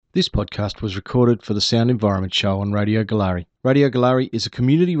This podcast was recorded for the Sound Environment Show on Radio Goolarri. Radio Goolarri is a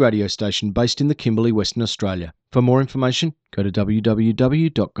community radio station based in the Kimberley, Western Australia. For more information, go to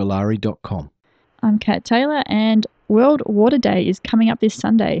www.goolarri.com. I'm Kat Taylor, and World Water Day is coming up this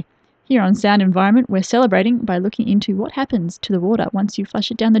Sunday. Here on Sound Environment, we're celebrating by looking into what happens to the water once you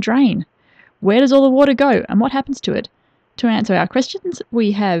flush it down the drain. Where does all the water go, and what happens to it? To answer our questions,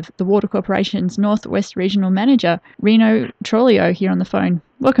 we have the Water Corporation's Northwest Regional Manager, Rino Trolio, here on the phone.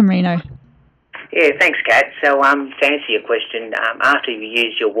 Welcome, Rino. Yeah, thanks, Kat. So to answer your question, after you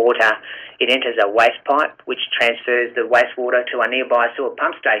use your water, it enters a waste pipe, which transfers the wastewater to a nearby sewer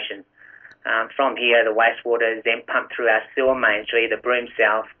pump station. From here, the wastewater is then pumped through our sewer mains to either Broome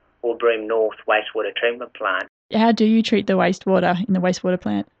South or Broome North wastewater treatment plant. How do you treat the wastewater in the wastewater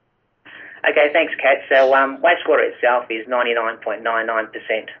plant? Okay, thanks, Kat. So wastewater itself is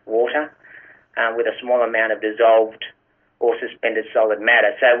 99.99% water with a small amount of dissolved or suspended solid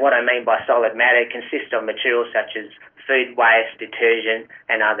matter. So what I mean by solid matter consists of materials such as food waste, detergent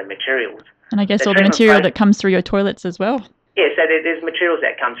and other materials. And I guess all the material that comes through your toilets as well? Yeah, so there's materials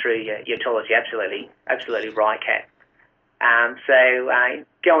that come through your toilets. You're absolutely right, Kat.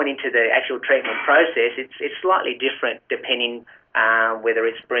 Going into the actual treatment process, it's slightly different depending whether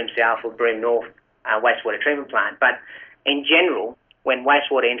it's Broome South or Broome North wastewater treatment plant. But in general, when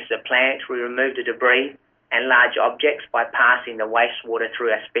wastewater enters the plant, we remove the debris and large objects by passing the wastewater through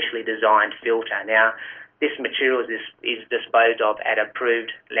a specially designed filter. Now, this material is disposed of at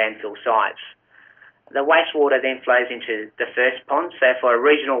approved landfill sites. The wastewater then flows into the first pond. So for a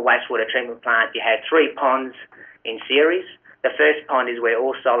regional wastewater treatment plant, you have 3 ponds in series. The first pond is where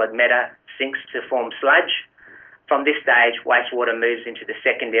all solid matter sinks to form sludge. From this stage, wastewater moves into the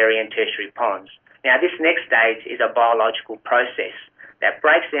secondary and tertiary ponds. Now, this next stage is a biological process that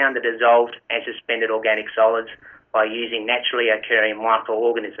breaks down the dissolved and suspended organic solids by using naturally occurring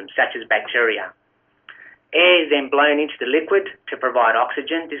microorganisms such as bacteria. Air is then blown into the liquid to provide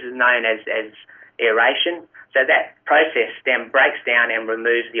oxygen. This is known as aeration. So that process then breaks down and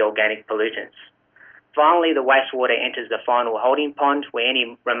removes the organic pollutants. Finally, the wastewater enters the final holding pond where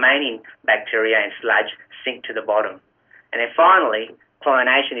any remaining bacteria and sludge sink to the bottom. And then finally,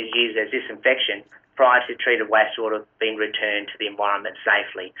 chlorination is used as disinfection prior to treated wastewater being returned to the environment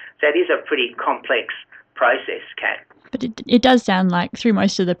safely. So it is a pretty complex process, Kat. But it does sound like through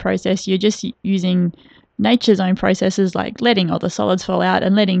most of the process you're just using nature's own processes, like letting all the solids fall out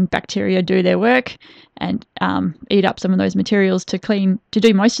and letting bacteria do their work and eat up some of those materials to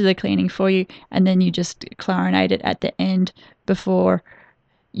do most of the cleaning for you, and then you just chlorinate it at the end before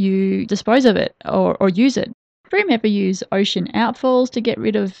you dispose of it or use it. Do you ever use ocean outfalls to get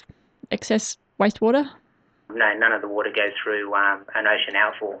rid of excess wastewater? No, none of the water goes through an ocean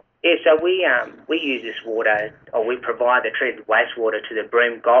outfall. Yeah, so we use this water, or we provide the treated wastewater to the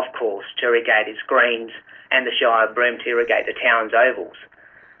Broome Golf Course to irrigate its greens and the Shire of Broome to irrigate the town's ovals.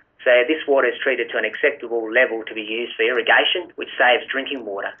 So this water is treated to an acceptable level to be used for irrigation, which saves drinking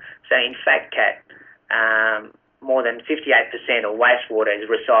water. So in fact, Kat, more than 58% of wastewater is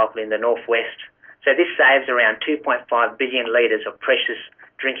recycled in the northwest. So this saves around 2.5 billion litres of precious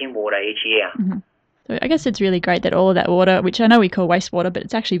drinking water each year. Mm-hmm. So I guess it's really great that all of that water, which I know we call wastewater, but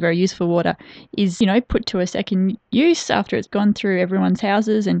it's actually very useful water, is, put to a second use after it's gone through everyone's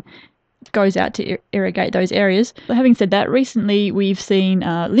houses and goes out to irrigate those areas. But having said that, recently we've seen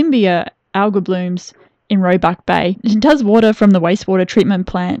Limbia algal blooms in Roebuck Bay. Does water from the wastewater treatment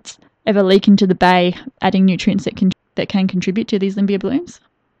plants ever leak into the bay, adding nutrients that can contribute to these Limbia blooms?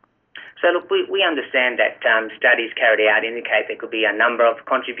 So look, we understand that studies carried out indicate there could be a number of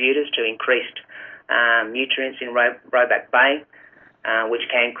contributors to increased nutrients in Roebuck Bay, which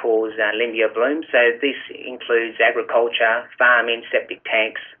can cause Limbia blooms. So this includes agriculture, farming, septic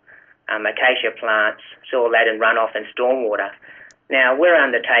tanks, acacia plants, soil-laden runoff and stormwater. Now, we're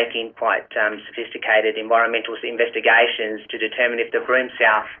undertaking quite sophisticated environmental investigations to determine if the Broome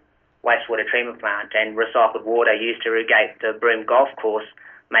South wastewater treatment plant and recycled water used to irrigate the Broome Golf Course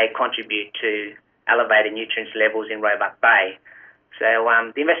may contribute to elevated nutrients levels in Roebuck Bay. So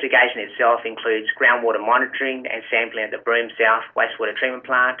the investigation itself includes groundwater monitoring and sampling at the Broome South wastewater treatment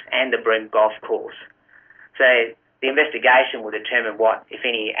plant and the Broome Golf Course. So the investigation will determine what, if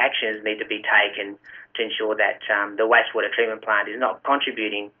any, actions need to be taken to ensure that the wastewater treatment plant is not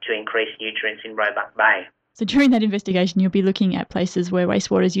contributing to increased nutrients in Roebuck Bay. So during that investigation, you'll be looking at places where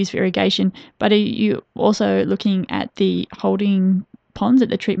wastewater is used for irrigation, but are you also looking at the holding ponds at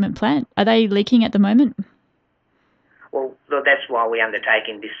the treatment plant? Are they leaking at the moment? Well, that's why we're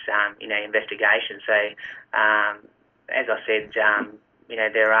undertaking this, investigation. So, as I said,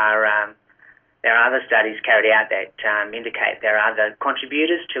 there are There are other studies carried out that indicate there are other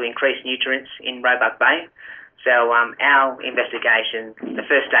contributors to increased nutrients in Roebuck Bay. So our investigation, the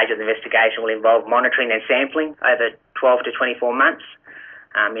first stage of the investigation, will involve monitoring and sampling over 12 to 24 months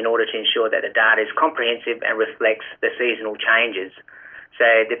in order to ensure that the data is comprehensive and reflects the seasonal changes. So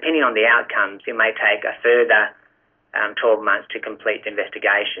depending on the outcomes, it may take a further 12 months to complete the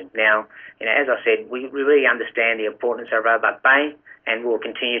investigation. Now, as I said, we really understand the importance of Roebuck Bay, and we'll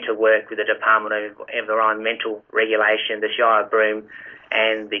continue to work with the Department of Environmental Regulation, the Shire of Broome,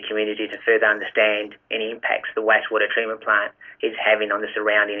 and the community to further understand any impacts the wastewater treatment plant is having on the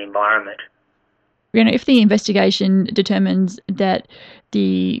surrounding environment. Rino, if the investigation determines that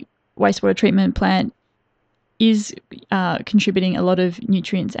the wastewater treatment plant is contributing a lot of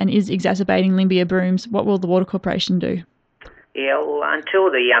nutrients and is exacerbating Limbia brooms, what will the Water Corporation do? Yeah, well, until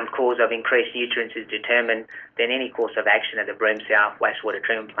the cause of increased nutrients is determined, then any course of action at the Broome South wastewater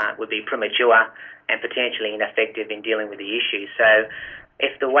treatment plant would be premature and potentially ineffective in dealing with the issue. So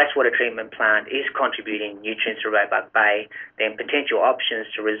if the wastewater treatment plant is contributing nutrients to Roebuck Bay, then potential options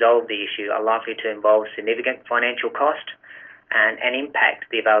to resolve the issue are likely to involve significant financial cost and impact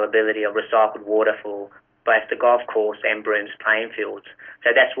the availability of recycled water for both the golf course and Broome's playing fields.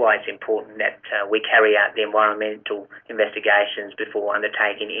 So that's why it's important that we carry out the environmental investigations before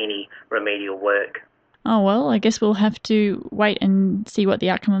undertaking any remedial work. Oh, well, I guess we'll have to wait and see what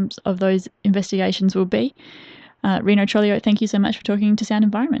the outcomes of those investigations will be. Rino Trolio, thank you so much for talking to Sound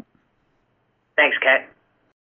Environment. Thanks, Kat.